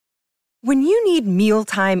When you need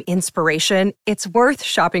mealtime inspiration, it's worth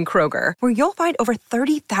shopping Kroger, where you'll find over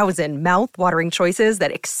 30,000 mouth-watering choices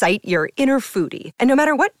that excite your inner foodie. And no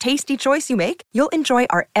matter what tasty choice you make, you'll enjoy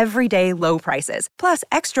our everyday low prices, plus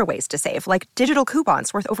extra ways to save, like digital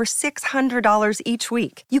coupons worth over $600 each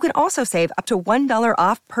week. You can also save up to $1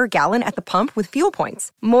 off per gallon at the pump with fuel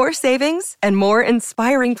points. More savings and more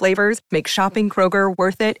inspiring flavors make shopping Kroger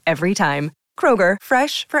worth it every time. Kroger,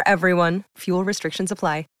 fresh for everyone. Fuel restrictions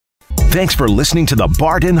apply. Thanks for listening to the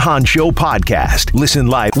Bart and Hahn Show podcast. Listen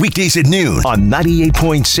live weekdays at noon on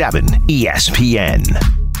 98.7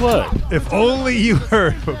 ESPN. What? If only you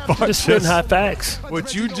heard what Bart Just spitting hot facts.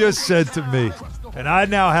 What you just said to me. And I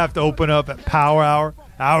now have to open up at Power Hour,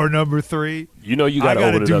 hour number 3. You know you got to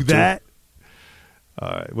open it do up that. too. All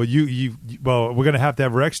right. Well, we're going to have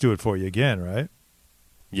Rex do it for you again, right?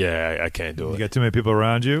 Yeah, I can't do it. You got too many people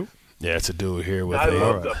around you? Yeah, it's a dude here with I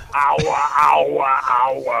love the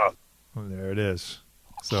hour. Oh, there it is.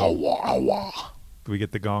 So, do we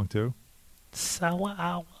get the gong too? Sour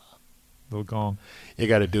hour. Little gong. You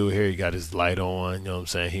got a dude here. He got his light on. You know what I'm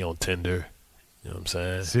saying? He on Tinder. You know what I'm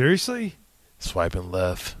saying? Seriously? Swiping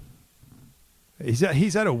left. He's at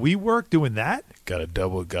a WeWork doing that? Got a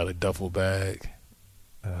duffel bag.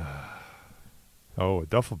 A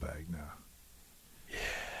duffel bag now. Yeah.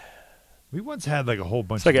 We once had like a whole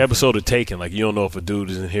bunch. It's like an episode of Taken. Like, you don't know if a dude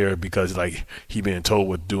isn't here because like he being told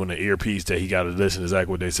with doing the earpiece that he got to listen to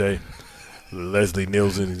exactly what they say. Leslie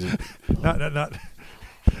Nielsen. Not.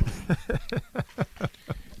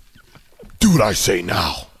 Dude, I say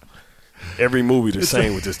now. Every movie the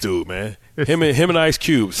same with this dude, man. Him and Ice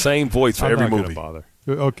Cube, same voice for every movie. Bother.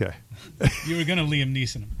 Okay. You were going to Liam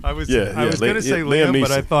Neeson him. I was going to say Liam,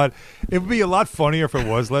 but I thought it would be a lot funnier if it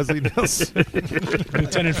was Leslie Nielsen.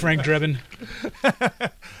 Lieutenant Frank Drebin.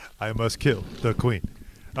 I must kill the queen.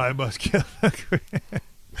 I must kill the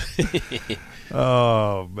queen.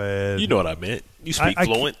 Oh, man. You know what I meant. You speak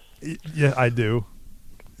fluent. Yeah, I do.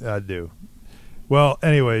 Well,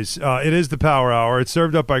 anyways, it is the Power Hour. It's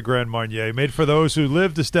served up by Grand Marnier, made for those who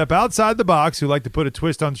live to step outside the box, who like to put a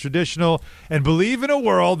twist on traditional and believe in a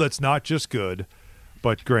world that's not just good,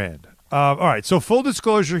 but grand. All right, so full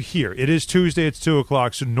disclosure here. It is Tuesday. It's 2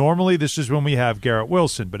 o'clock, so normally this is when we have Garrett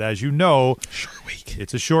Wilson. But as you know,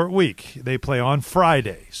 it's a short week. They play on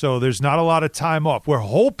Friday, so there's not a lot of time off. We're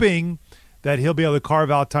hoping that he'll be able to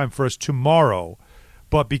carve out time for us tomorrow.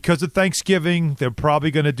 But because of Thanksgiving, they're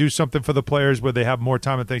probably going to do something for the players where they have more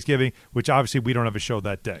time on Thanksgiving, which obviously we don't have a show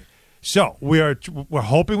that day. So we're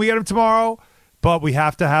hoping we get him tomorrow, but we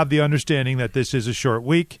have to have the understanding that this is a short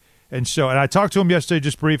week. And I talked to him yesterday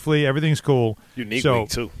just briefly. Everything's cool. Unique week,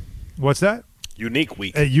 too. What's that? Unique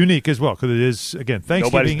week. Unique as well, because it is, again,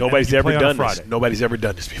 Thanksgiving. Nobody's ever done this. Nobody's ever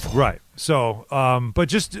done this before. Right. So, but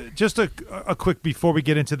just a quick, before we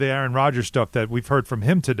get into the Aaron Rodgers stuff that we've heard from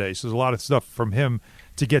him today, so there's a lot of stuff from him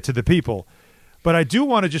to get to the people. But I do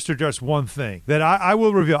want to just address one thing that I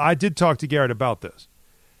will reveal. I did talk to Garrett about this.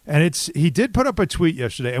 And he did put up a tweet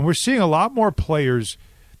yesterday, and we're seeing a lot more players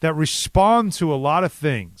that respond to a lot of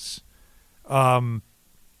things on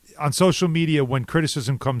social media when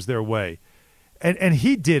criticism comes their way. And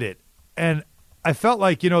he did it. And I felt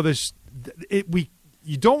like, you don't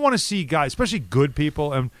want to see guys, especially good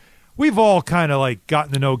people, and we've all kind of like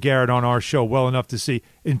gotten to know Garrett on our show well enough to see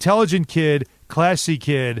intelligent kid, classy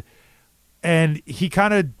kid, and he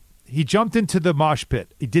jumped into the mosh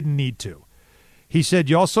pit. He didn't need to. He said,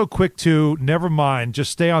 "Y'all so quick to, never mind,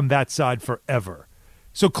 just stay on that side forever."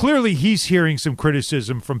 So clearly he's hearing some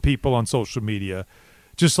criticism from people on social media,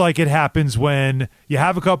 just like it happens when you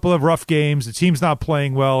have a couple of rough games, the team's not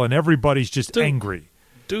playing well, and everybody's just angry.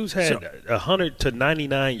 Dude's had 100 to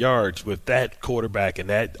 99 yards with that quarterback and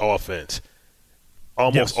that offense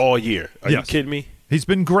almost all year. Are you kidding me? He's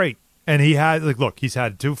been great. And he's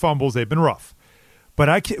had 2 fumbles. They've been rough.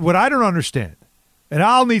 But what I don't understand, and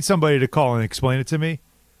I'll need somebody to call and explain it to me,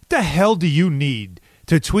 what the hell do you need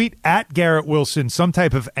to tweet at Garrett Wilson some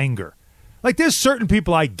type of anger? Like, there's certain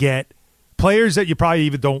people I get, players that you probably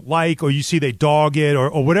even don't like, or you see they dog it,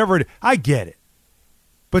 or whatever. I get it.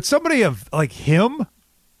 But somebody like him,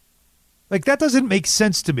 like, that doesn't make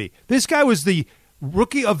sense to me. This guy was the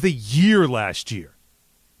Rookie of the Year last year.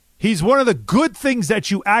 He's one of the good things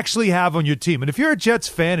that you actually have on your team. And if you're a Jets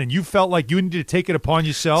fan and you felt like you needed to take it upon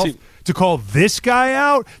yourself to call this guy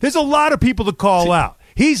out, there's a lot of people to call out.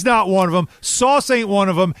 He's not one of them. Sauce ain't one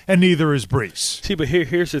of them, and neither is Brees. See, but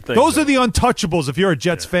here's the thing. Those are the untouchables if you're a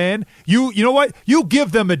Jets fan. You know what? You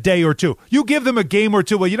give them a day or two. You give them a game or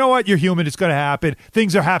two. Well, you know what? You're human. It's going to happen.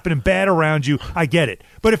 Things are happening bad around you. I get it.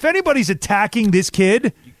 But if anybody's attacking this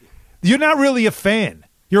kid, you're not really a fan.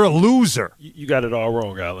 You're a loser. You got it all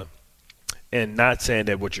wrong, Alan. And not saying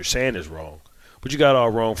that what you're saying is wrong, but you got it all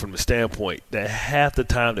wrong from the standpoint that half the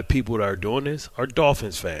time the people that are doing this are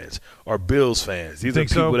Dolphins fans, are Bills fans. These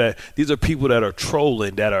are people that are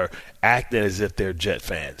trolling, that are acting as if they're Jet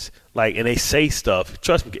fans. Like, and they say stuff.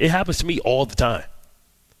 Trust me, it happens to me all the time.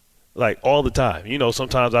 Like, all the time. You know,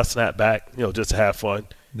 sometimes I snap back, just to have fun.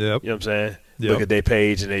 Yep. You know what I'm saying? Yep. Look at their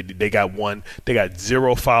page, and they got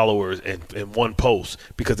 0 followers in one post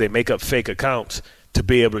because they make up fake accounts to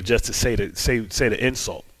be able to say the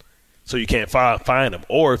insult, so you can't find them.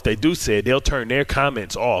 Or if they do say it, they'll turn their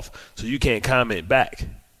comments off so you can't comment back.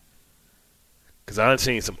 Because I've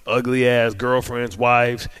seen some ugly ass girlfriends,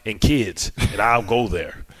 wives, and kids, and I'll go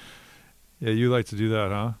there. Yeah, you like to do that,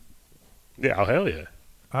 huh? Yeah, oh hell yeah.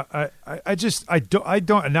 I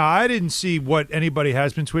don't. Now, I didn't see what anybody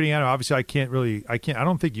has been tweeting at. Obviously, I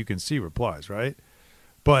don't think you can see replies, right?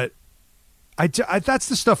 But that's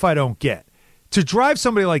the stuff I don't get. To drive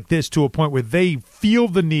somebody like this to a point where they feel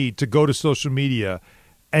the need to go to social media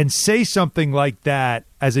and say something like that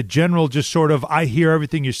as a general, just sort of, I hear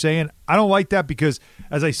everything you're saying. I don't like that because,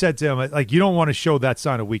 as I said to him, like, you don't want to show that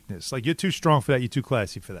sign of weakness. Like, you're too strong for that. You're too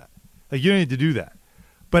classy for that. Like, you don't need to do that.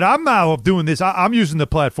 But I'm now doing this. I'm using the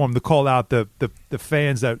platform to call out the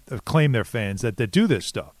fans that claim they're fans that do this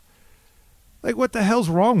stuff. Like, what the hell's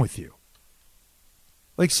wrong with you?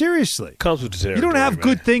 Like, seriously. Comes with the territory, you don't have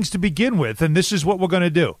good things to begin with, and this is what we're going to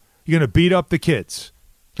do. You're going to beat up the kids.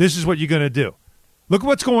 This is what you're going to do. Look at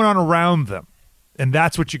what's going on around them, and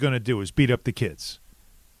that's what you're going to do is beat up the kids.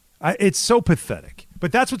 It's so pathetic.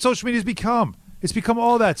 But that's what social media has become. It's become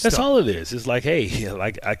all that stuff. That's all it is. It's like, hey,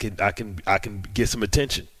 like I can get some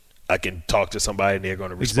attention. I can talk to somebody and they're going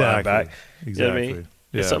to respond back. Exactly. You know what I mean?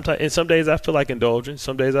 Yeah. And some days I feel like indulging.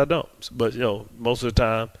 Some days I don't. But most of the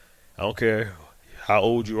time, I don't care how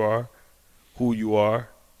old you are, who you are.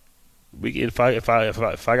 If I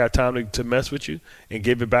got time to mess with you and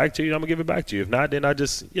give it back to you, I'm gonna give it back to you. If not, then I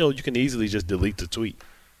just you can easily just delete the tweet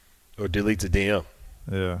or delete the DM.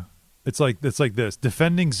 Yeah. It's like this.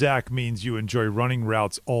 Defending Zach means you enjoy running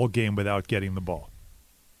routes all game without getting the ball.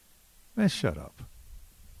 Man, shut up.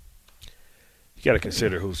 You got to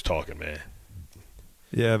consider who's talking, man.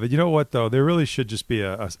 Yeah, but you know what though? There really should just be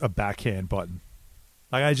a backhand button.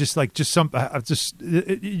 You just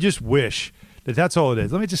wish that's all it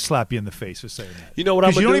is. Let me just slap you in the face for saying that. You know what I'm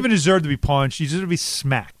gonna do? Because you don't even deserve to be punched. You deserve to be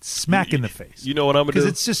smack in the face. You know what I'm gonna do? Because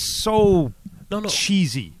it's just so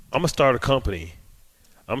cheesy. I'm gonna start a company.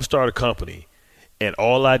 And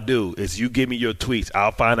all I do is you give me your tweets.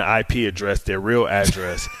 I'll find an IP address, their real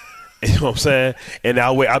address. You know what I'm saying? And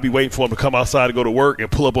I'll be waiting for them to come outside to go to work and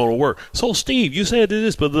pull up on work. So, Steve, you said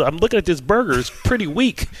this, but I'm looking at this burger. It's pretty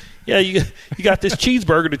weak. Yeah, you got this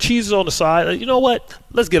cheeseburger. The cheese is on the side. You know what?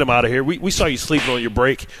 Let's get him out of here. We saw you sleeping on your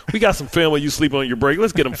break. We got some film of you sleeping on your break.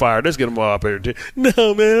 Let's get him fired. Let's get him up here.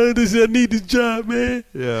 No, man. I need this job, man.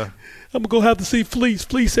 Yeah. I'm going to go have to see Fleece.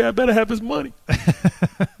 Fleece said I better have his money.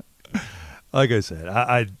 Like I said,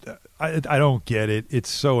 I don't get it. It's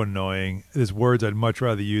so annoying. There's words I'd much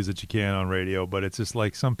rather use that you can on radio, but it's just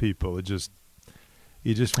like some people, you just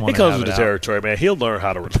want to. It comes with the territory, man. He'll learn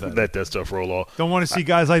how to let that stuff roll off. Don't want to see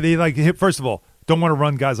guys first of all, don't want to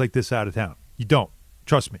run guys like this out of town. You don't.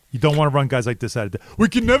 Trust me. You don't want to run guys like this out of town. We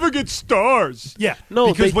can never get stars. Yeah.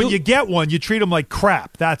 No, because when you get one, you treat them like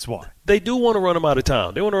crap. That's why. They do want to run him out of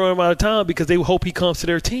town. They want to run him out of town because they hope he comes to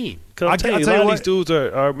their team. Because I'm telling you, a lot of these dudes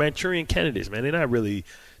are Manchurian candidates, man. They're not really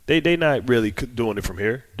doing it from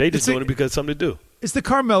here. They just doing it because it's something to do. It's the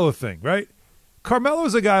Carmelo thing, right?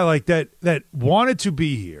 Carmelo's a guy like that wanted to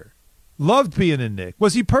be here, loved being a Knick.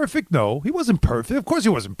 Was he perfect? No, he wasn't perfect. Of course he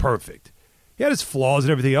wasn't perfect. He had his flaws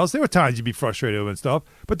and everything else. There were times you'd be frustrated with him and stuff.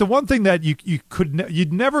 But the one thing that you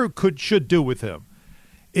should do with him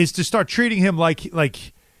is to start treating him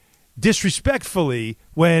like disrespectfully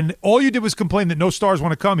when all you did was complain that no stars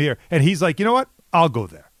want to come here. And he's like, you know what? I'll go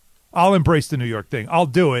there. I'll embrace the New York thing. I'll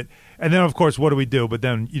do it. And then, of course, what do we do? But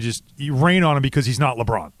then you rain on him because he's not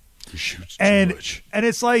LeBron. He shoots too much. And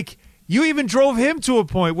it's like you even drove him to a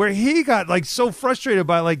point where he got so frustrated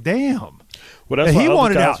by damn. Well, that's he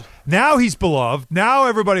wanted out. Now he's beloved. Now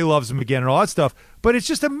everybody loves him again and all that stuff. But it's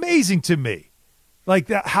just amazing to me,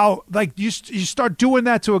 how you start doing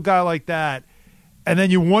that to a guy like that, and then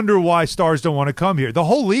you wonder why stars don't want to come here. The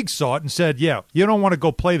whole league saw it and said, "Yeah, you don't want to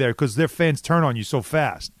go play there because their fans turn on you so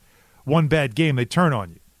fast. One bad game, they turn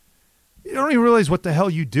on you. You don't even realize what the hell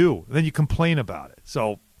you do. And then you complain about it.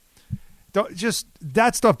 So."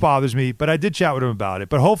 That stuff bothers me, but I did chat with him about it.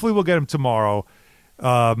 But hopefully we'll get him tomorrow.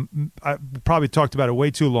 I probably talked about it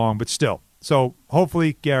way too long, but still. So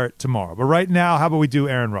hopefully Garrett tomorrow. But right now, how about we do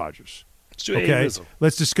Aaron Rodgers? Okay,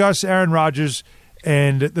 let's discuss Aaron Rodgers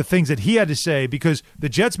and the things that he had to say, because the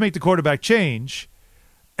Jets make the quarterback change,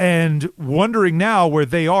 and wondering now where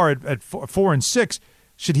they are at 4-6,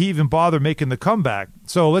 should he even bother making the comeback?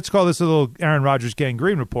 So let's call this a little Aaron Rodgers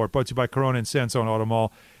gangrene report, brought to you by Corona and Sansone Auto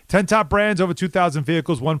Mall. 10 top brands, over 2,000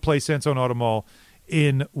 vehicles, one place, Sansone Auto Mall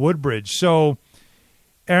in Woodbridge. So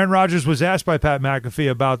Aaron Rodgers was asked by Pat McAfee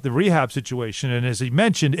about the rehab situation, and as he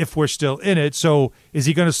mentioned, if we're still in it, so is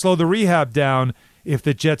he going to slow the rehab down if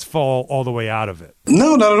the Jets fall all the way out of it?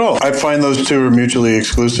 No, not at all. I find those two are mutually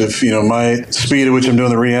exclusive. My speed at which I'm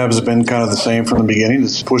doing the rehab has been kind of the same from the beginning.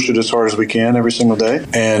 Just push it as hard as we can every single day.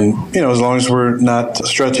 And, as long as we're not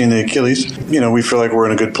stretching the Achilles, we feel like we're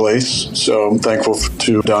in a good place. So I'm thankful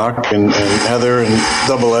to Doc and Heather and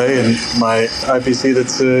AA and my IPC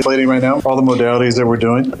that's plating right now, all the modalities that we're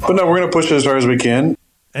doing. But no, we're going to push it as hard as we can.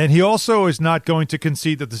 And he also is not going to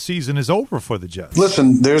concede that the season is over for the Jets.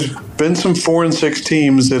 Listen, there's been some 4-6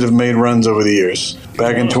 teams that have made runs over the years.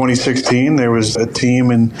 Back in 2016, there was a team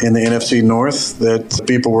in the NFC North that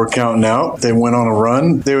people were counting out. They went on a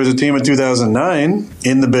run. There was a team in 2009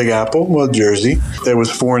 in the Big Apple, Jersey, that was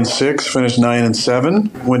 4-6, finished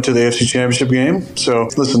 9-7, went to the AFC Championship game. So,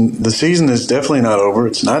 listen, the season is definitely not over.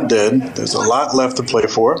 It's not dead. There's a lot left to play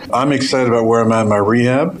for. I'm excited about where I'm at in my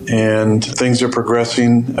rehab, and things are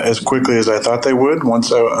progressing as quickly as I thought they would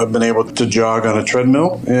once I've been able to jog on a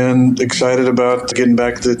treadmill, and excited about getting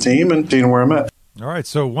back to the team and seeing where I'm at. All right,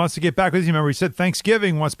 so wants to get back with you. Remember, he said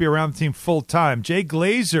Thanksgiving, wants to be around the team full-time. Jay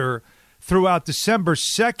Glazer threw out December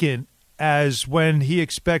 2nd as when he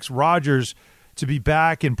expects Rodgers to be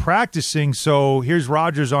back and practicing. So here's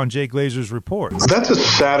Rodgers on Jay Glazer's report. That's a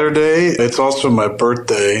Saturday. It's also my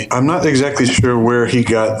birthday. I'm not exactly sure where he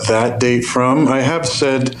got that date from. I have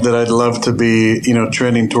said that I'd love to be,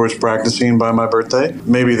 trending towards practicing by my birthday.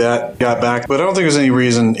 Maybe that got back, but I don't think there's any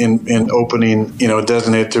reason in opening,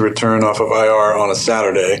 designated to return off of IR on a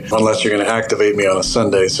Saturday, unless you're going to activate me on a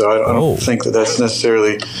Sunday. So I don't think that that's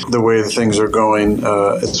necessarily the way that things are going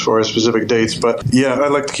as far as specific dates. But yeah,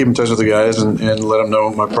 I'd like to keep in touch with the guys and let them know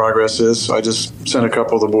what my progress is. So I just sent a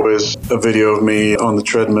couple of the boys a video of me on the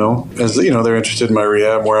treadmill, as they're interested in my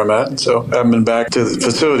rehab, where I'm at. So I haven't been back to the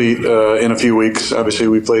facility in a few weeks. Obviously,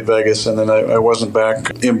 we played Vegas, and then I wasn't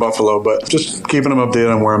back in Buffalo, but just keeping them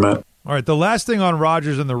updated on where I'm at. All right, the last thing on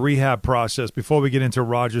Rodgers and the rehab process, before we get into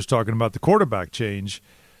Rodgers talking about the quarterback change,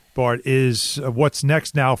 Bart, is what's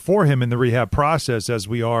next now for him in the rehab process as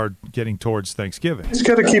we are getting towards Thanksgiving. He's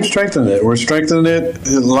got to keep strengthening it. We're strengthening it.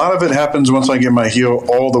 A lot of it happens once I get my heel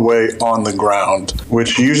all the way on the ground,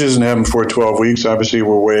 which usually doesn't happen for 12 weeks. Obviously,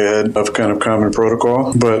 we're way ahead of kind of common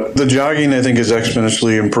protocol. But the jogging, I think, has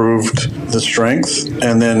exponentially improved the strength,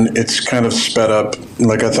 and then it's kind of sped up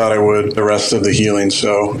like I thought I would the rest of the healing.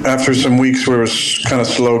 So after some weeks where it was kind of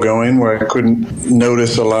slow going, where I couldn't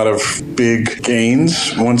notice a lot of big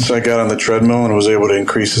gains, once I got on the treadmill and was able to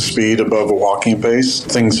increase the speed above a walking pace,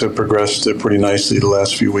 things have progressed pretty nicely the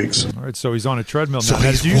last few weeks. All right, so he's on a treadmill now. So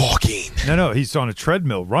he's walking. No, he's on a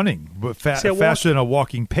treadmill running, but faster than a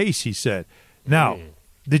walking pace, he said. Now,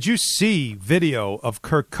 did you see video of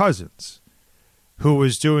Kirk Cousins, who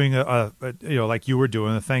was doing like you were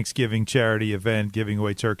doing, a Thanksgiving charity event, giving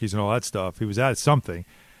away turkeys and all that stuff? He was at something,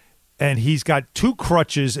 and he's got 2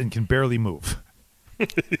 crutches and can barely move.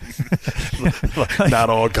 Not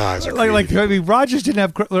all guys are Rodgers didn't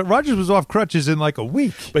have. Rodgers was off crutches in like a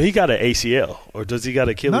week. But he got an ACL, or does he got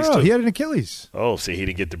Achilles? No, too? He had an Achilles. Oh, see, he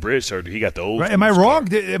didn't get the bridge surgery. He got the old. Right. Am I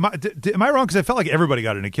wrong? Am I wrong? Because I felt like everybody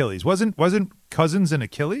got an Achilles. Wasn't Cousins an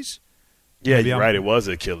Achilles? Yeah, you're right. It was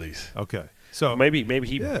Achilles. Okay, so maybe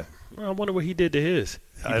he. Yeah. I wonder what he did to his.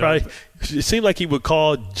 It seemed like he would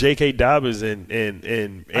call J.K. Dobbins and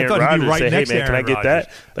Aaron Rodgers and say, "Hey man, can I get that?"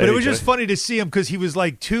 But it was just funny to see him because he was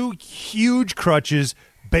like 2 huge crutches,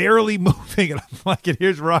 barely moving, and I'm like, and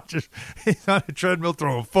here's Rodgers. He's on a treadmill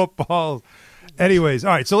throwing footballs. Anyways,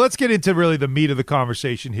 all right. So let's get into really the meat of the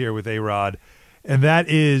conversation here with A-Rod, and that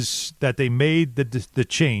is that they made the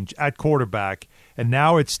change at quarterback, and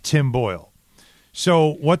now it's Tim Boyle.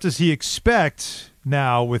 So what does he expect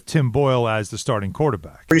now with Tim Boyle as the starting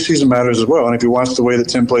quarterback? Preseason matters as well. And if you watch the way that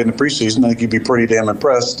Tim played in the preseason, I think you'd be pretty damn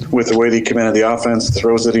impressed with the way that he commanded the offense, the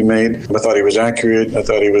throws that he made. I thought he was accurate. I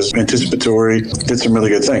thought he was anticipatory, did some really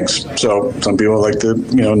good things. So some people like to,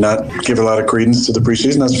 not give a lot of credence to the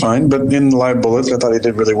preseason. That's fine. But in the live bullets, I thought he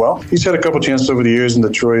did really well. He's had a couple chances over the years in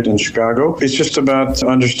Detroit and Chicago. It's just about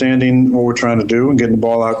understanding what we're trying to do and getting the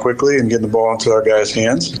ball out quickly and getting the ball into our guys'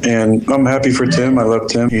 hands. And I'm happy for Tim. I love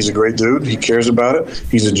Tim. He's a great dude. He cares about about it.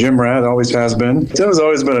 He's a gym rat, always has been. Tim has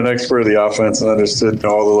always been an expert of the offense and understood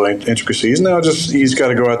all the little intricacies. Now he's got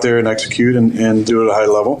to go out there and execute and do it at a high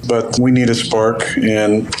level. But we need a spark,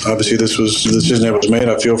 and obviously the decision that was made.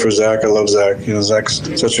 I feel for Zach. I love Zach. Zach's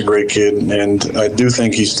such a great kid, and I do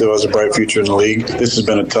think he still has a bright future in the league. This has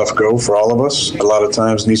been a tough go for all of us. A lot of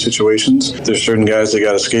times in these situations, there's certain guys that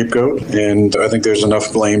got a scapegoat, and I think there's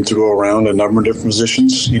enough blame to go around a number of different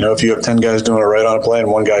positions. If you have 10 guys doing it right on a play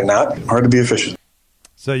and one guy not, hard to be efficient.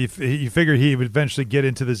 So you figured he would eventually get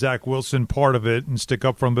into the Zach Wilson part of it and stick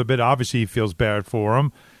up for him a bit. Obviously, he feels bad for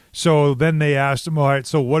him. So then they asked him, all right,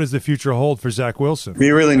 so what does the future hold for Zach Wilson?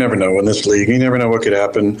 You really never know in this league. You never know what could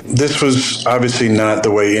happen. This was obviously not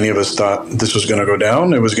the way any of us thought this was going to go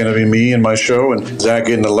down. It was going to be me and my show and Zach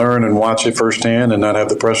getting to learn and watch it firsthand and not have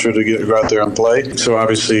the pressure to go out there and play. So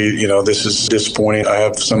obviously, this is disappointing. I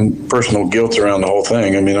have some personal guilt around the whole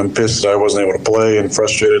thing. I'm pissed that I wasn't able to play and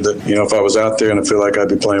frustrated that, if I was out there and I feel like I'd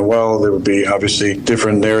be playing well, there would be obviously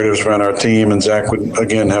different narratives around our team, and Zach would,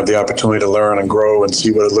 again, have the opportunity to learn and grow and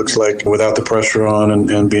see what it looks like without the pressure on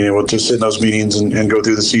and being able to sit in those meetings and go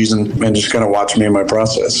through the season and just kind of watch me in my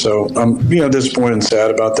process. So I'm disappointed and sad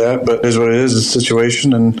about that, but it is what it is. It's a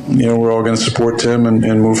situation, and we're all going to support Tim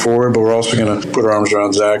and move forward, but we're also going to put our arms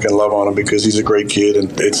around Zach and love on him because he's a great kid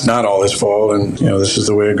and it's not all his fault, and this is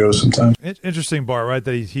the way it goes sometimes. Interesting, Bart, right,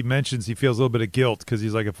 that he mentions he feels a little bit of guilt because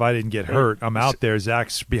he's like, if I didn't get hurt, I'm out there,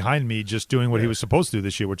 Zach's behind me just doing what he was supposed to do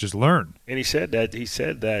this year, which is learn. And he said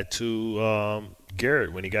that to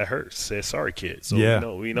Garrett when he got hurt. Said, sorry, kid.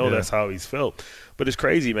 So we know that's how he's felt. But it's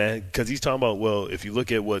crazy, man, because he's talking about, well, if you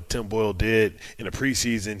look at what Tim Boyle did in the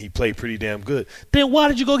preseason, he played pretty damn good. Then why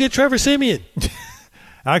did you go get Trevor Siemian?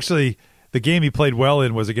 Actually, the game he played well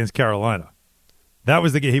in was against Carolina. That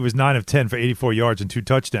was the game. He was 9 of 10 for 84 yards and 2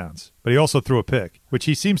 touchdowns. But he also threw a pick, which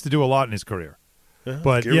he seems to do a lot in his career.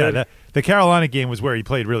 But, the Carolina game was where he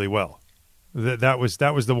played really well. That was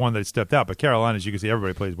the one that stepped out. But Carolina, as you can see,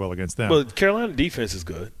 everybody plays well against them. Well, Carolina defense is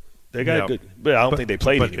good. They got good, but I don't think they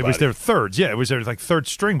played anybody. It was their thirds. Yeah, it was their third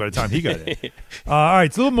string by the time he got in. All right,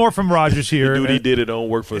 it's a little more from Rodgers here. He did it on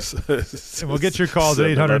work for and we'll get your calls at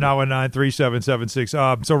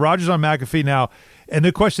 800-919-3776. So Rodgers on McAfee now. And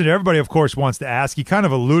the question that everybody, of course, wants to ask, he kind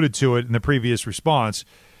of alluded to it in the previous response.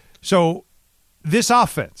 So this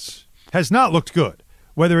offense has not looked good.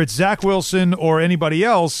 Whether it's Zach Wilson or anybody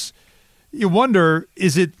else, you wonder,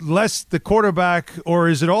 is it less the quarterback or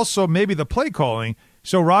is it also maybe the play calling?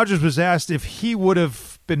 So Rodgers was asked if he would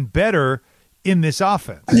have been better in this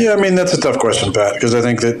offense. Yeah, that's a tough question, Pat, because I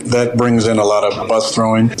think that brings in a lot of bus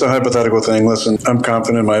throwing. It's a hypothetical thing. Listen, I'm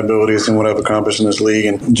confident in my abilities and what I've accomplished in this league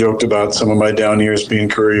and joked about some of my down years being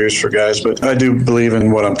career years for guys, but I do believe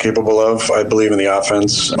in what I'm capable of. I believe in the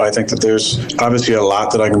offense. I think that there's obviously a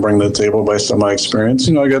lot that I can bring to the table based on my experience.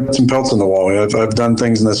 I got some pelts in the wall. I've done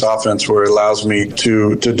things in this offense where it allows me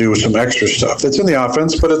to do some extra stuff that's in the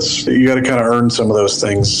offense, but you got to kind of earn some of those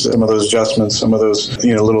things, some of those adjustments, some of those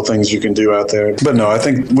little things you can do out there. But no, I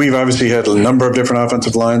think we've obviously had a number of different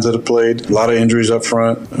offensive lines that have played. A lot of injuries up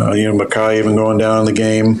front. Mackay even going down in the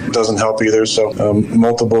game doesn't help either. So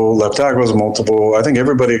multiple left tackles, I think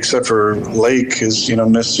everybody except for Lake has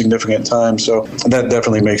missed significant time. So that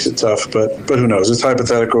definitely makes it tough. But who knows? It's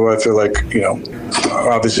hypothetical. I feel like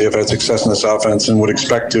obviously I've had success in this offense and would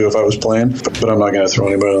expect to if I was playing. But I'm not going to throw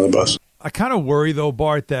anybody on the bus. I kind of worry though,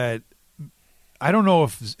 Bart, that I don't know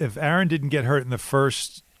if Aaron didn't get hurt in the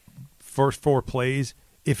first 4 plays,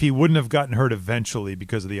 if he wouldn't have gotten hurt eventually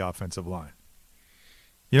because of the offensive line.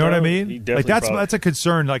 You know what I mean? Like that's a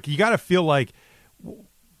concern. Like you got to feel like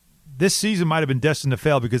this season might have been destined to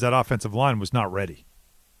fail because that offensive line was not ready.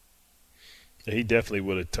 He definitely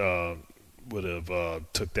would have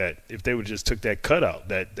took that if they would just took that cutout,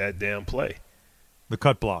 that damn play, the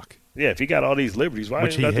cut block. Yeah, if he got all these liberties, why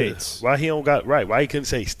which he hates? Why he don't got right? Why he couldn't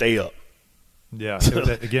say stay up? Yeah,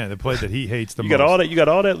 again, the play that he hates the most. You got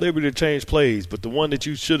all that liberty to change plays, but the one that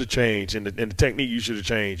you should have changed and the technique you should have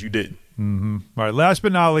changed, you didn't. Mm-hmm. All right, last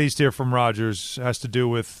but not least here from Rodgers has to do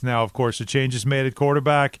with now, of course, the changes made at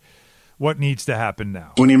quarterback. What needs to happen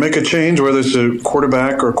now? When you make a change, whether it's a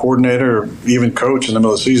quarterback or coordinator or even coach in the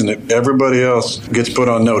middle of the season, everybody else gets put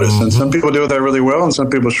on notice. And some people do that really well and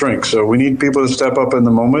some people shrink. So we need people to step up in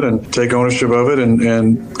the moment and take ownership of it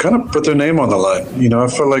and kind of put their name on the line. I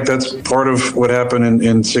feel like that's part of what happened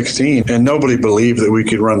in 16. And nobody believed that we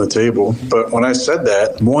could run the table. But when I said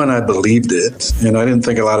that, one, I believed it. And I didn't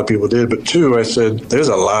think a lot of people did. But two, I said, there's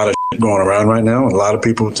a lot of going around right now. A lot of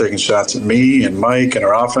people taking shots at me and Mike and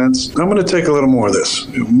our offense. I'm going to take a little more of this.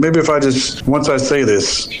 Maybe if once I say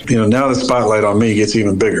this, now the spotlight on me gets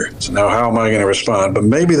even bigger. So now how am I going to respond? But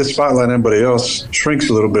maybe the spotlight on everybody else shrinks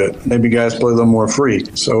a little bit. Maybe guys play a little more free.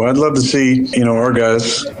 So I'd love to see, our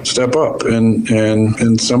guys step up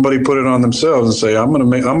and somebody put it on themselves and say, I'm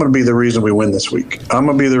going to be the reason we win this week. I'm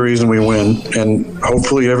going to be the reason we win. And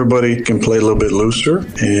hopefully everybody can play a little bit looser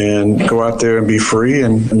and go out there and be free.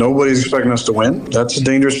 And nobody's expecting us to win. That's a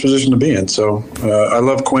dangerous position to be in. So I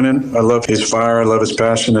love Quinnen. I love his fire. I love his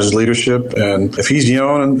passion, his leadership. And if he's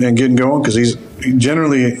yelling and getting going, because he's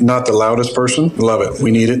generally not the loudest person, love it.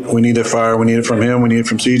 We need it. We need that fire. We need it from him. We need it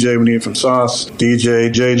from CJ. We need it from Sauce,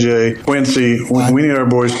 DJ, JJ, Quincy. We need our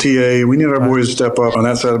boys, TA. We need our boys to step up on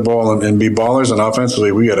that side of the ball and be ballers. And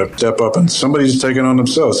offensively, we got to step up. And somebody's taking on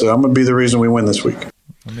themselves. So I'm going to be the reason we win this week.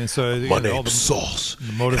 I mean, so my name's Sauce.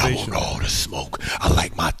 The motivation. And I want all the smoke. I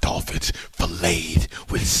like my dolphins filleted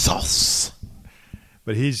with sauce.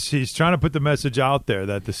 But he's trying to put the message out there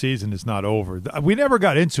that the season is not over. We never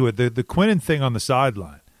got into it. The Quinnen thing on the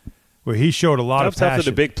sideline, where he showed a lot of passion. That was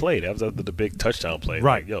after the big play. That was after the big touchdown play.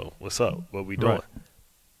 Right. Like, yo, what's up? What we doing?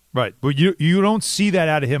 Right. But you don't see that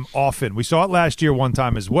out of him often. We saw it last year one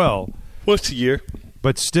time as well. What's the year?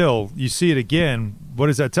 But still, you see it again. What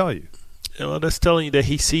does that tell you? That's telling you that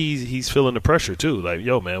he's feeling the pressure too. Like,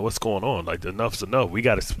 yo, man, what's going on? Like, enough's enough. We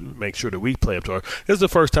got to make sure that we play up to our. This is the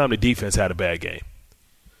first time the defense had a bad game,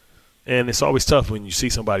 and it's always tough when you see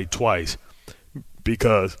somebody twice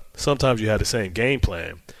because sometimes you have the same game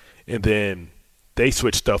plan, and then they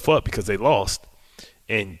switch stuff up because they lost,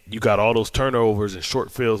 and you got all those turnovers and short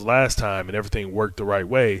fields last time, and everything worked the right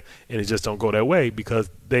way, and it just don't go that way because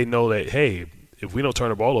they know that, hey, if we don't turn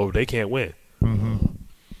the ball over, they can't win. Mm-hmm.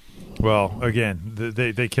 Well, again,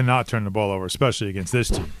 they cannot turn the ball over, especially against this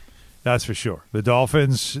team. That's for sure. The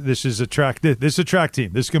Dolphins, this is a track team. This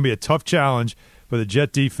is going to be a tough challenge for the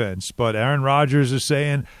Jet defense. But Aaron Rodgers is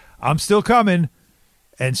saying, I'm still coming,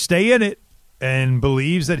 and stay in it, and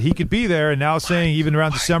believes that he could be there. And now saying even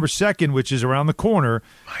around December 2nd, which is around the corner,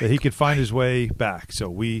 that he could find his way back. So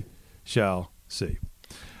we shall see.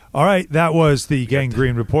 All right, that was the Gang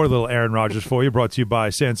Green Report. A little Aaron Rodgers for you, brought to you by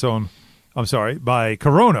by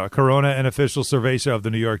Corona, an official cerveza of the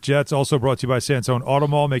New York Jets. Also brought to you by Sansone Auto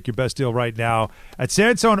Mall. Make your best deal right now at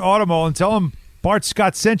Sansone Auto Mall and tell them Bart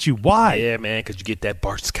Scott sent you. Why? Yeah, man, because you get that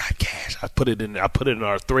Bart Scott cash. I put it in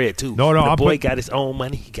our thread too. No, the boy got his own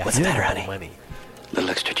money. He got his own money. Little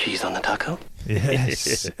extra cheese on the taco?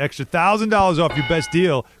 Yes. Extra $1,000 off your best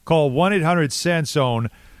deal. Call 1-800-SANSONE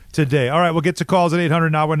today. All right, we'll get to calls at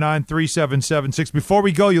 800-919-3776. Before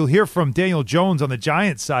we go, you'll hear from Daniel Jones on the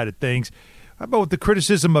Giants side of things. How about the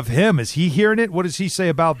criticism of him? Is he hearing it? What does he say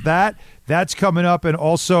about that? That's coming up, and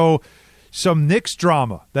also some Knicks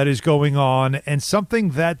drama that is going on and something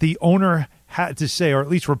that the owner had to say, or at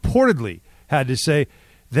least reportedly had to say,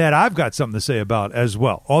 that I've got something to say about as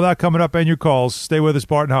well. All that coming up and your calls. Stay with us,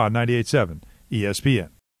 Bart and Hahn, 98.7 ESPN.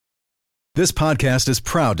 This podcast is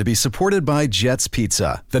proud to be supported by Jets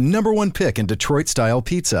Pizza, the #1 pick in Detroit-style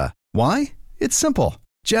pizza. Why? It's simple.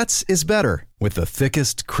 Jets is better. With the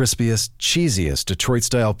thickest, crispiest, cheesiest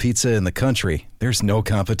Detroit-style pizza in the country, there's no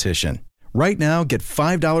competition. Right now, get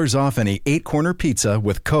 $5 off any 8-corner pizza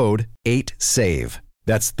with code 8SAVE.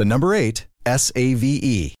 That's the number 8,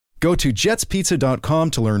 SAVE. Go to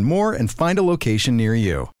jetspizza.com to learn more and find a location near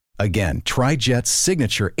you. Again, try Jet's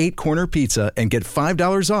signature 8-corner pizza and get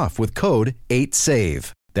 $5 off with code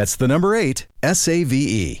 8SAVE. That's the number 8,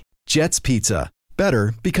 SAVE. Jet's Pizza.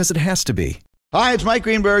 Better because it has to be. Hi, it's Mike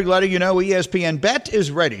Greenberg letting you know ESPN Bet is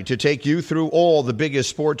ready to take you through all the biggest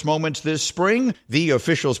sports moments this spring. The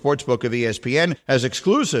official sportsbook of ESPN has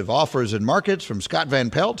exclusive offers and markets from Scott Van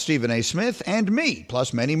Pelt, Stephen A. Smith, and me,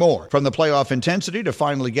 plus many more. From the playoff intensity to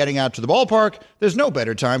finally getting out to the ballpark, there's no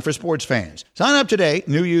better time for sports fans. Sign up today.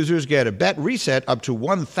 New users get a bet reset up to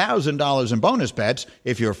 $1,000 in bonus bets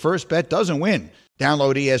if your first bet doesn't win.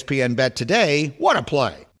 Download ESPN Bet today. What a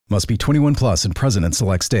play. Must be 21 plus and present in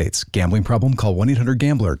select states. Gambling problem? Call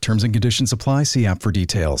 1-800-GAMBLER. Terms and conditions apply. See app for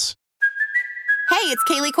details. Hey, it's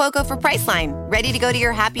Kaylee Cuoco for Priceline. Ready to go to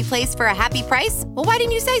your happy place for a happy price? Well, why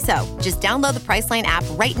didn't you say so? Just download the Priceline app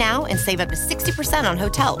right now and save up to 60% on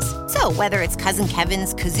hotels. So whether it's Cousin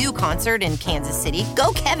Kevin's Kazoo Concert in Kansas City,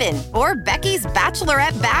 go Kevin, or Becky's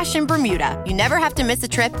Bachelorette Bash in Bermuda, you never have to miss a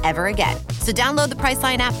trip ever again. So download the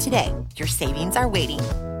Priceline app today. Your savings are waiting.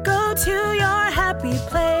 Go to your happy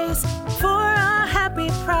place for a happy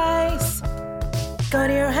price. Go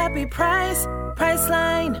to your happy price,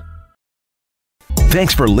 Priceline.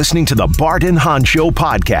 Thanks for listening to the Bart and Hahn Show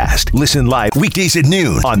podcast. Listen live weekdays at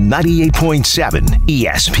noon on 98.7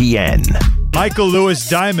 ESPN. Michael Lewis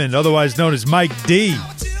Diamond, otherwise known as Mike D.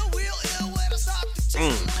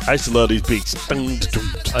 I used to love these beats.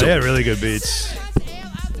 Oh, yeah, really good beats.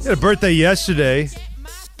 He had a birthday yesterday.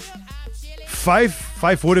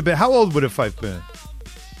 Fife would have been. How old would have Fife been?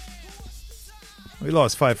 We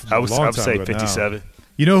lost Fife a long time ago. I would say 57. Now.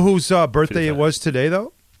 You know whose birthday 55. It was today,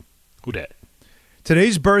 though? Who that?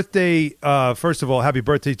 Today's birthday, first of all, happy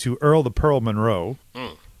birthday to Earl the Pearl Monroe.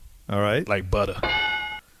 All right? Like butter.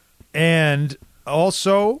 And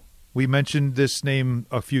also, we mentioned this name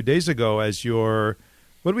a few days ago as your,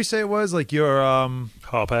 what did we say it was? Like your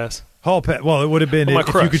Hall pass? Hall pass. Well, it would have been if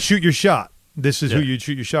crush. you could shoot your shot. This is who you'd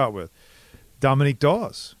shoot your shot with. Dominique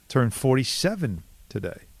Dawes turned 47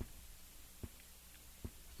 today.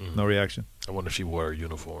 No reaction? I wonder if she wore a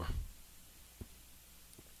uniform.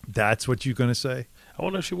 That's what you're going to say? I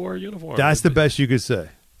wonder if she wore a uniform. That's the best you could say.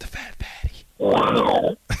 The Fat Patty.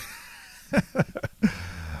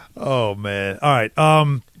 Oh, man. All right.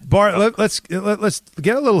 Bart, let's get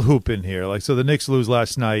a little hoop in here. Like, so the Knicks lose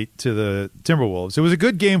last night to the Timberwolves. It was a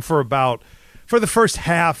good game for the first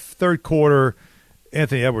half, third quarter.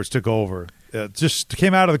 Anthony Edwards took over. Just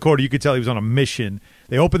came out of the quarter. You could tell he was on a mission.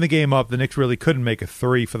 They opened the game up. The Knicks really couldn't make a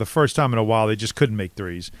three. For the first time in a while, they just couldn't make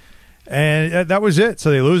threes. And that was it. So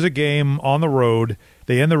they lose a game on the road.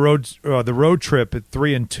 They end the road trip at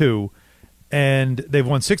 3-2. And they've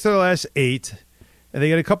won 6 of the last 8. And they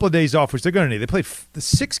get a couple of days off, which they're going to need. They played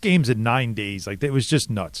 6 games in 9 days. Like, it was just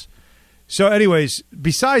nuts. So anyways,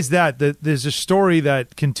 besides that, there's a story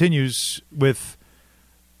that continues with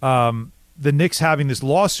the Knicks having this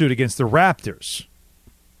lawsuit against the Raptors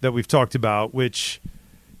that we've talked about, which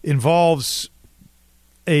involves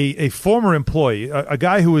a former employee, a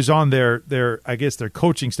guy who was on their I guess their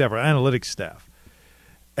coaching staff or analytics staff,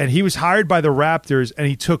 and he was hired by the Raptors, and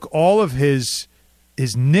he took all of his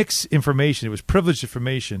Knicks information, it was privileged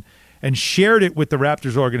information, and shared it with the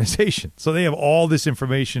Raptors organization. So they have all this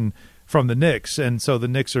information from the Knicks, and so the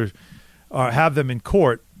Knicks have them in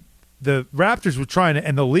court. The Raptors were trying to,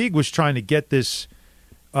 and the league was trying to get this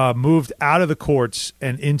moved out of the courts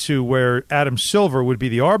and into where Adam Silver would be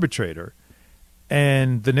the arbitrator.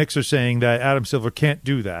 And the Knicks are saying that Adam Silver can't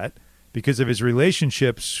do that because of his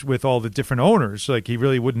relationships with all the different owners. Like, he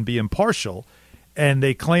really wouldn't be impartial. And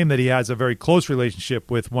they claim that he has a very close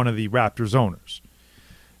relationship with one of the Raptors owners.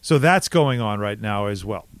 So that's going on right now as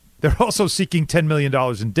well. They're also seeking $10 million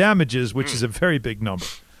in damages, which is a very big number.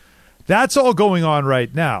 That's all going on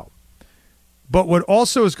right now. But what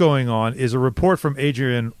also is going on is a report from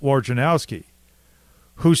Adrian Wojnarowski,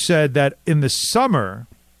 who said that in the summer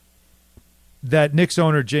that Knicks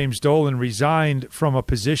owner James Dolan resigned from a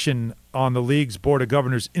position on the league's Board of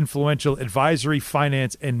Governors' influential advisory,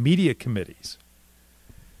 finance, and media committees.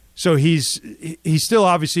 So he still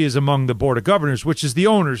obviously is among the Board of Governors, which is the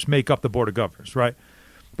owners make up the Board of Governors, right?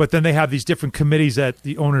 But then they have these different committees that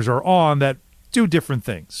the owners are on that do different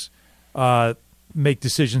things, make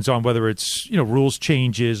decisions on whether it's rules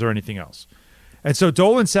changes or anything else. And so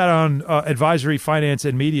Dolan sat on advisory, finance,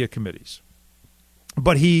 and media committees.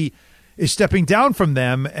 But he is stepping down from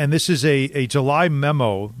them, and this is a July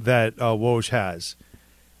memo that Woj has.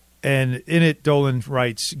 And in it, Dolan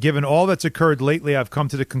writes, "Given all that's occurred lately, I've come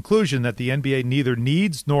to the conclusion that the NBA neither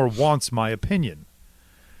needs nor wants my opinion."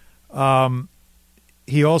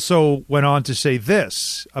 He also went on to say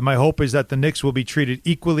this, "My hope is that the Knicks will be treated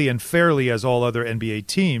equally and fairly as all other NBA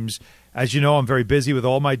teams. As you know, I'm very busy with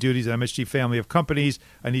all my duties at MSG family of companies.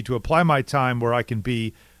 I need to apply my time where I can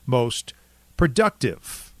be most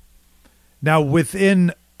productive." Now,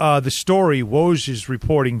 within the story, Woj is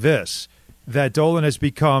reporting this, that Dolan has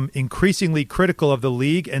become increasingly critical of the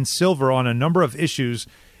league and Silver on a number of issues,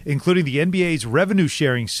 including the NBA's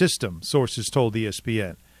revenue-sharing system, sources told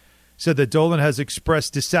ESPN. Said that Dolan has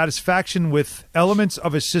expressed dissatisfaction with elements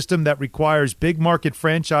of a system that requires big-market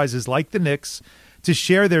franchises like the Knicks to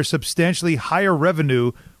share their substantially higher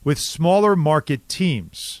revenue with smaller market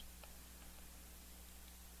teams.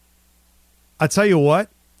 I'll tell you what,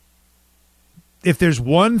 if there's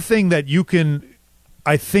one thing that you can,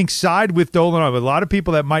 I think, side with Dolan on, a lot of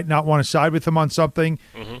people that might not want to side with him on something,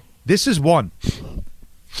 this is one.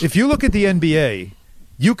 If you look at the NBA,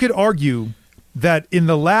 you could argue that in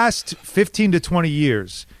the last 15 to 20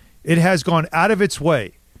 years, it has gone out of its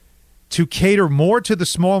way to cater more to the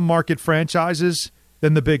small market franchises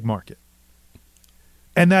than the big market.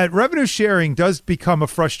 And that revenue sharing does become a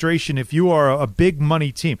frustration if you are a big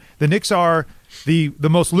money team. The Knicks are the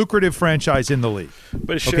most lucrative franchise in the league.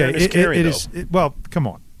 But sharing is scary, well, come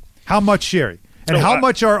on. How much sharing? And how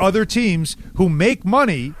much are other teams who make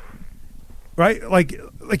money, right? Like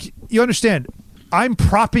you understand, I'm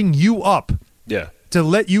propping you up to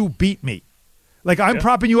let you beat me. Like, I'm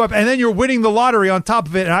propping you up, and then you're winning the lottery on top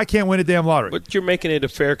of it, and I can't win a damn lottery. But you're making it a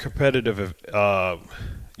fair competitive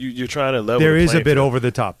you're trying to level There the is a bit field. over the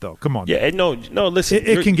top, though. Come on. Yeah, no, listen.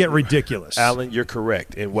 It can get ridiculous. Alan, you're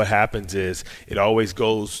correct. And what happens is it always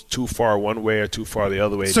goes too far one way or too far the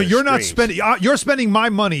other way. So you're not spending you're spending my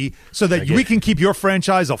money so that we can keep your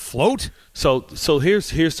franchise afloat? So here's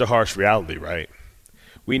the harsh reality, right?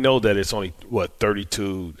 We know that it's only,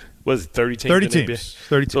 32 – what is it, 30 teams? 30 in the teams. NBA?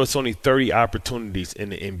 30 teams. So it's only 30 opportunities in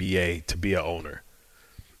the NBA to be an owner.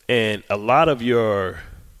 And a lot of your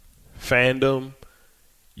fandom,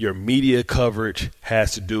 your media coverage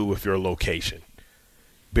has to do with your location.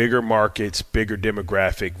 Bigger markets, bigger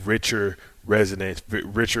demographic, richer residents,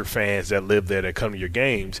 richer fans that live there that come to your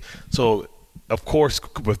games. So, of course,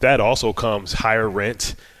 with that also comes higher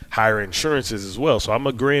rents, higher insurances as well. So I'm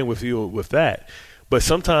agreeing with you with that. But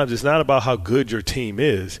sometimes it's not about how good your team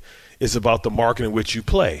is. It's about the market in which you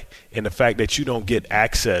play and the fact that you don't get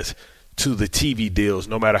access to the TV deals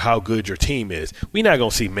no matter how good your team is. We're not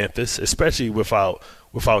going to see Memphis, especially without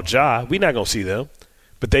Ja. We're not going to see them.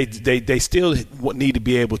 But they still need to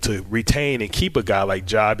be able to retain and keep a guy like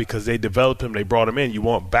Ja because they developed him, they brought him in. You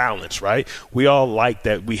want balance, right? We all like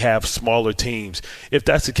that we have smaller teams. If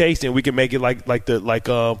that's the case, then we can make it like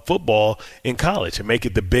football in college and make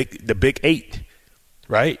it the Big Eight.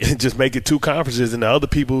 Right? And just make it two conferences and the other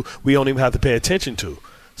people we don't even have to pay attention to.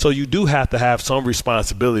 So you do have to have some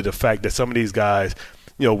responsibility. The fact that some of these guys,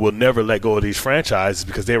 will never let go of these franchises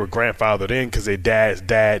because they were grandfathered in because their dad's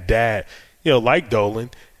dad, like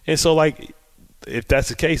Dolan. And so, if that's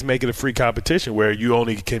the case, make it a free competition where you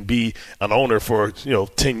only can be an owner for,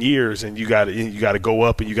 10 years and you got to go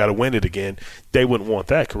up and you got to win it again. They wouldn't want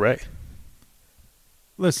that, correct?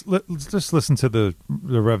 Let's just listen to the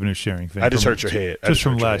revenue sharing thing. I just hurt your head. Just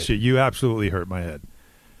from last year. You absolutely hurt my head.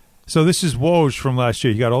 So this is Woj from last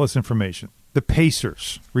year. You got all this information. The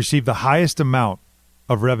Pacers received the highest amount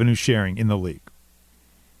of revenue sharing in the league.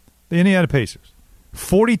 The Indiana Pacers,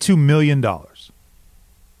 $42 million.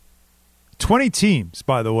 20 teams,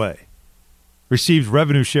 by the way, received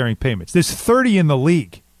revenue sharing payments. There's 30 in the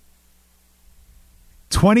league.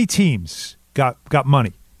 20 teams got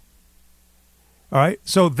money. All right,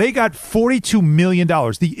 so they got $42 million.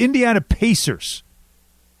 The Indiana Pacers.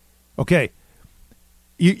 Okay,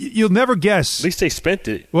 you'll never guess. At least they spent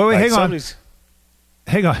it. Well, wait,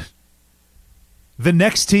 hang on. The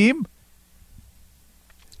next team?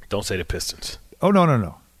 Don't say the Pistons. Oh,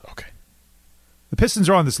 no. Okay. The Pistons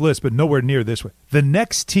are on this list, but nowhere near this way. The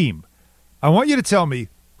next team. I want you to tell me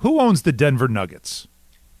who owns the Denver Nuggets.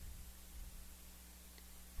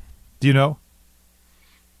 Do you know?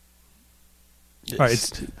 All right, it's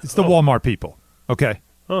the Walmart people. Okay.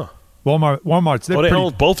 Huh. Walmart's. They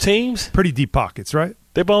own both teams? Pretty deep pockets, right?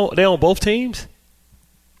 They own both teams?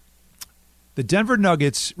 The Denver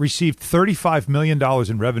Nuggets received $35 million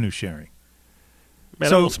in revenue sharing. Man,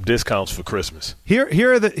 so, I want some discounts for Christmas. Here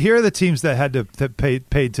are the teams that had to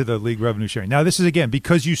paid to the league revenue sharing. Now, this is, again,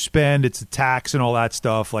 because you spend, it's a tax and all that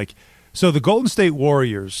stuff. So the Golden State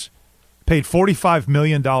Warriors paid $45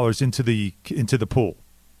 million into the pool.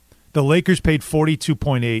 The Lakers paid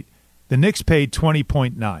 42.8. The Knicks paid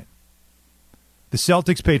 20.9. The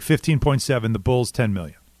Celtics paid 15.7. The Bulls $10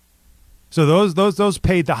 million. So those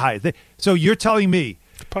paid the highest. So you're telling me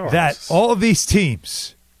that all of these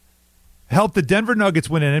teams helped the Denver Nuggets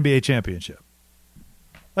win an NBA championship?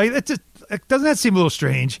 Doesn't that seem a little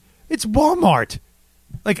strange? It's Walmart.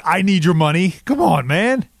 I need your money. Come on,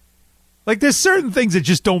 man. There's certain things that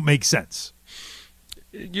just don't make sense.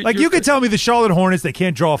 You could tell me the Charlotte Hornets, they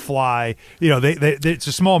can't draw a fly. It's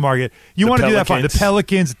a small market. You want to do that fine. The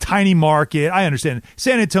Pelicans, a tiny market. I understand.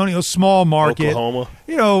 San Antonio, small market. Oklahoma.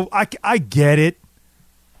 I get it.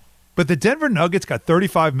 But the Denver Nuggets got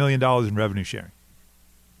 $35 million in revenue sharing.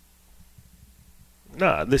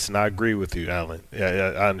 Nah, listen, I agree with you, Alan.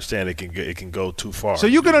 Yeah, I understand it can go too far. So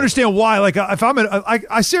you can understand why. If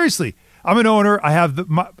I'm seriously, I'm an owner. I have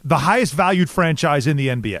the highest valued franchise in the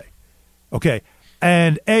NBA. Okay.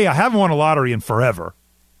 And A, I haven't won a lottery in forever,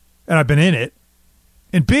 and I've been in it.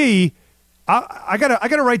 And B, I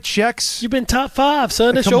gotta write checks. You've been top 5,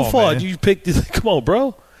 son. That's your fault. You picked this. Come on,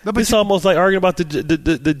 bro. No, it's almost like arguing about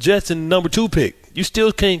the Jets and number 2 pick. You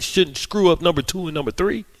still shouldn't screw up number 2 and number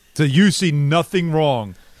 3. So you see nothing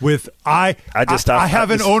wrong with I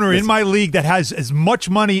have an owner in my league that has as much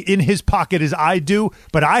money in his pocket as I do,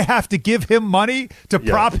 but I have to give him money to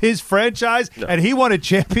prop his franchise, and he won a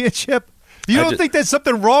championship. You don't think there's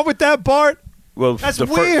something wrong with that, Bart? Well, that's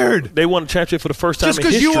weird. They won a championship for the first time just in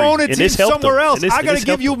history. Just because you own a team somewhere else, I got to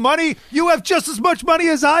give you them. money. You have just as much money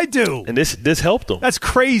as I do. And this helped them. That's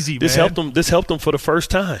crazy, This man. helped them for the first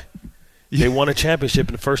time. They won a championship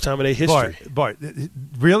in the first time in their history. Bart,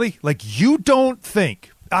 really? Like, you don't think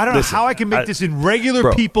 – I don't know how I can make this in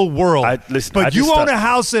regular people world. But you own a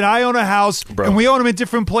house and I own a house, and we own them in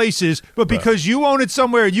different places. But because you own it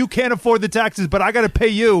somewhere, you can't afford the taxes, but I got to pay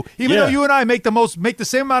you, even though you and I make the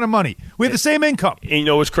same amount of money. We have the same income. And you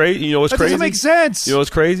know what's crazy? That doesn't make sense. You know what's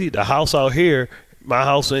crazy? The house out here, my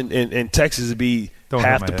house in Texas would be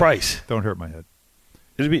half the price. Don't hurt my head.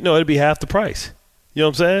 It'd be half the price. You know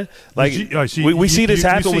what I'm saying? Like we see this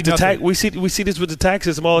happen with the tax. We see this with the tax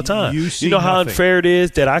system all the time. You know how unfair it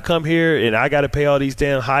is that I come here and I got to pay all these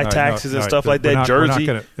damn high taxes and stuff like that. Jersey.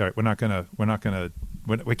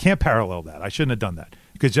 We can't parallel that. I shouldn't have done that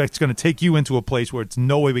because it's going to take you into a place where it's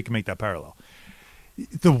no way we can make that parallel.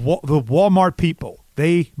 The Walmart people,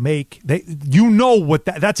 that's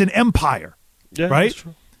an empire, right? That's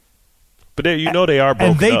true. But they are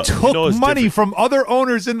broken and they up. took money from other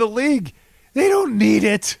owners in the league. They don't need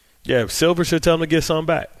it. Yeah, Silver should tell them to get some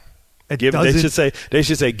back. They should say,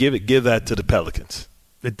 give that to the Pelicans.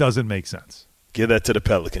 It doesn't make sense. Give that to the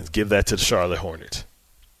Pelicans. Give that to the Charlotte Hornets.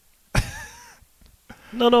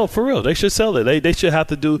 No, for real. They should sell it. They should have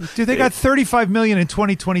to do. Dude, they got $35 million in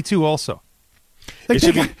 2022 also. They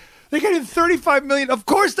got $35 million. Of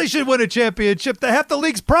course they should win a championship. Half the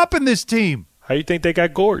league's propping this team. How you think they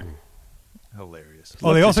got Gordon? Hilarious.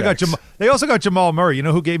 Oh, they also got Jamal Murray. You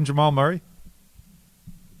know who gave him Jamal Murray?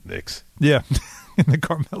 Knicks. Yeah, in the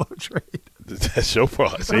Carmelo trade. That's your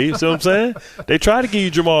problem. See what I'm saying? They tried to give you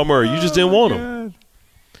Jamal Murray. You just didn't want him.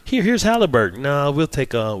 Here's Halliburton. No, we'll take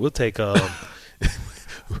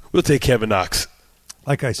Kevin Knox.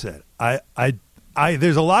 Like I said, I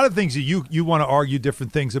there's a lot of things that you want to argue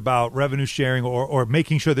different things about revenue sharing or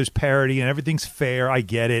making sure there's parity and everything's fair. I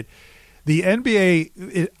get it. The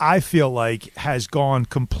NBA, I feel like, has gone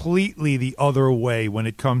completely the other way when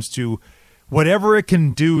it comes to whatever it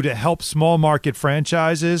can do to help small market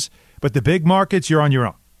franchises, but the big markets, you're on your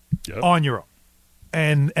own. Yep. On your own.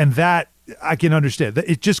 And that I can understand.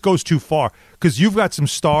 It just goes too far because you've got some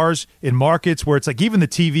stars in markets where it's like even the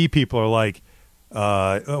TV people are like,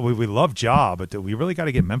 we love Ja, but do we really got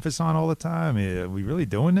to get Memphis on all the time? Are we really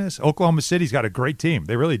doing this? Oklahoma City's got a great team.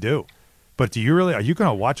 They really do. But are you going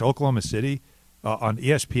to watch Oklahoma City on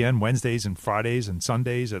ESPN Wednesdays and Fridays and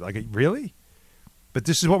Sundays? Like, really? But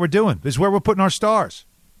this is what we're doing. This is where we're putting our stars.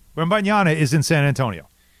 Wembanyama is in San Antonio.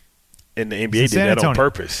 And the NBA did that on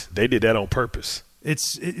purpose. They did that on purpose.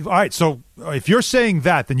 All right, so if you're saying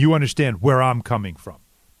that, then you understand where I'm coming from.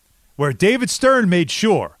 Where David Stern made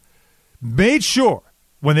sure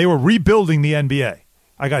when they were rebuilding the NBA,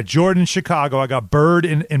 I got Jordan in Chicago, I got Bird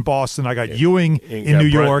in Boston, I got Ewing in New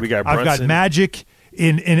York, I've got Magic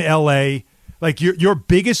in L.A. Like your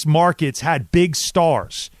biggest markets had big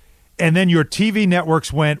stars. And then your TV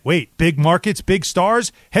networks went, wait, big markets, big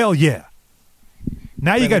stars? Hell yeah.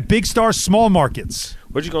 Now you got big stars, small markets.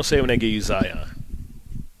 What you going to say when they give you Zion?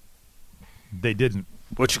 They didn't.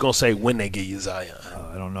 What you going to say when they give you Zion?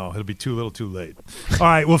 I don't know. It'll be too little too late. All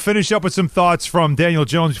right, we'll finish up with some thoughts from Daniel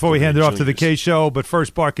Jones before we hand it off to the K Show. But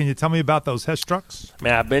first, Bart, can you tell me about those Hess trucks?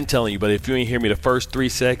 Man, I've been telling you, but if you ain't hear me the first three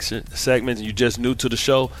segments and you just new to the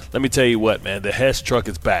show, let me tell you what, man. The Hess truck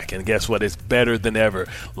is back, and guess what? It's better than ever.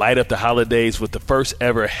 Light up the holidays with the first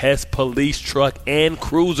ever Hess police truck and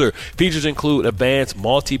cruiser. Features include advanced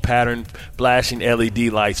multi-pattern flashing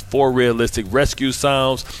LED lights, 4 realistic rescue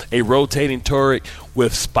sounds, a rotating turret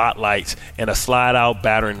with spotlights, and a slide-out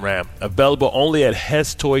battering ram. Available only at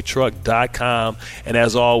HessToyTruck.com. And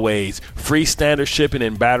as always, free standard shipping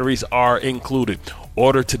and batteries are included.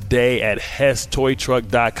 Order today at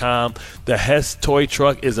HessToyTruck.com. The Hess Toy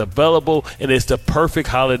Truck is available, and it's the perfect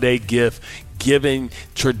holiday gift giving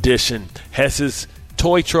tradition. Hess's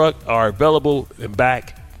Toy Truck are available and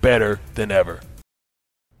back better than ever.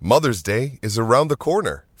 Mother's Day is around the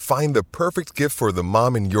corner. Find the perfect gift for the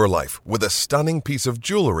mom in your life with a stunning piece of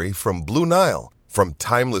jewelry from Blue Nile. From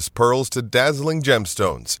timeless pearls to dazzling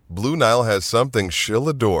gemstones, Blue Nile has something she'll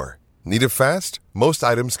adore. Need it fast? Most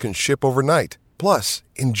items can ship overnight. Plus,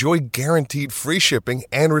 enjoy guaranteed free shipping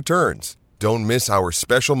and returns. Don't miss our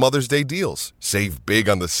special Mother's Day deals. Save big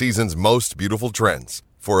on the season's most beautiful trends.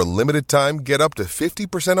 For a limited time, get up to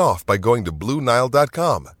 50% off by going to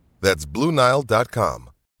BlueNile.com. That's BlueNile.com.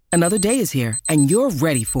 Another day is here, and you're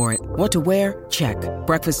ready for it. What to wear? Check.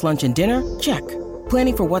 Breakfast, lunch, and dinner? Check.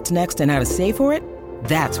 Planning for what's next and how to save for it?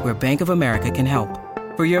 That's where Bank of America can help.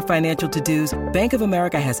 For your financial to-dos, Bank of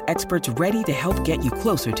America has experts ready to help get you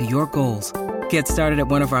closer to your goals. Get started at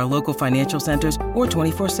one of our local financial centers or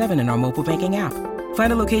 24/7 in our mobile banking app.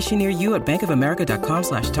 Find a location near you at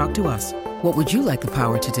bankofamerica.com/talktous. What would you like the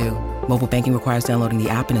power to do? Mobile banking requires downloading the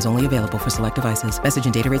app and is only available for select devices. Message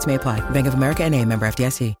and data rates may apply. Bank of America NA, member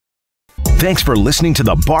FDIC. Thanks for listening to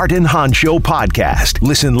the Bart and Hahn Show podcast.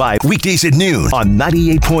 Listen live weekdays at noon on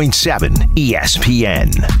 98.7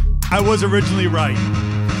 ESPN. I was originally right.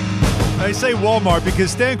 I say Walmart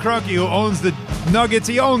because Stan Kroenke, who owns the Nuggets,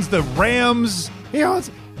 he owns the Rams.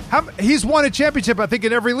 He's won a championship, I think,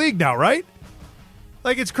 in every league now, right?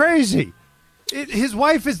 Like, it's crazy. His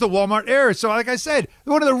wife is the Walmart heir. So, like I said,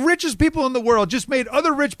 one of the richest people in the world just made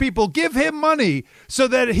other rich people give him money so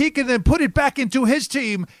that he can then put it back into his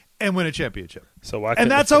team and win a championship. So why?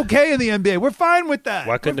 And that's okay in the NBA. We're fine with that.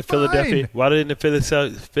 Why couldn't Why didn't the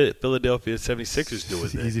Philadelphia 76ers do it?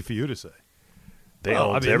 It's easy for you to say. They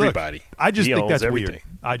own everybody. Look, I just think that's everything. weird.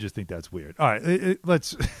 I just think that's weird. All right,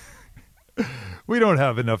 let's. We don't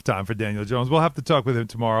have enough time for Daniel Jones. We'll have to talk with him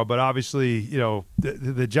tomorrow. But obviously, you know,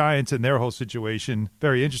 the Giants and their whole situation,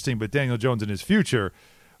 very interesting. But Daniel Jones and his future,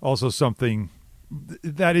 also something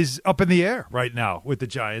that is up in the air right now with the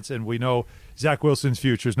Giants. And we know Zach Wilson's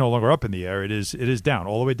future is no longer up in the air. It is down,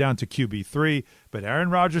 all the way down to QB3. But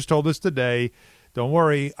Aaron Rodgers told us today, don't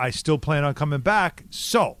worry, I still plan on coming back.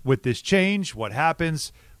 So with this change, what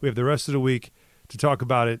happens? We have the rest of the week to talk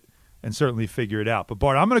about it and certainly figure it out. But,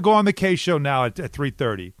 Bart, I'm going to go on the K show now at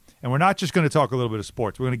 3:30, and we're not just going to talk a little bit of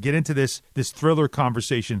sports. We're going to get into this thriller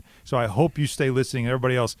conversation, so I hope you stay listening and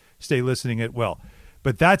everybody else stay listening as well.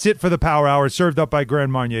 But that's it for the Power Hour, served up by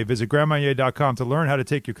Grand Marnier. Visit grandmarnier.com to learn how to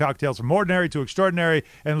take your cocktails from ordinary to extraordinary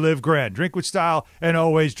and live grand. Drink with style and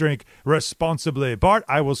always drink responsibly. Bart,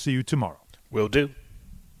 I will see you tomorrow. Will do.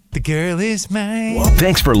 The girl is mine.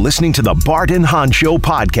 Thanks for listening to the Bart and Hahn Show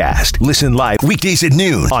podcast. Listen live weekdays at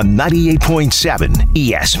noon on 98.7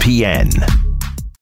 ESPN.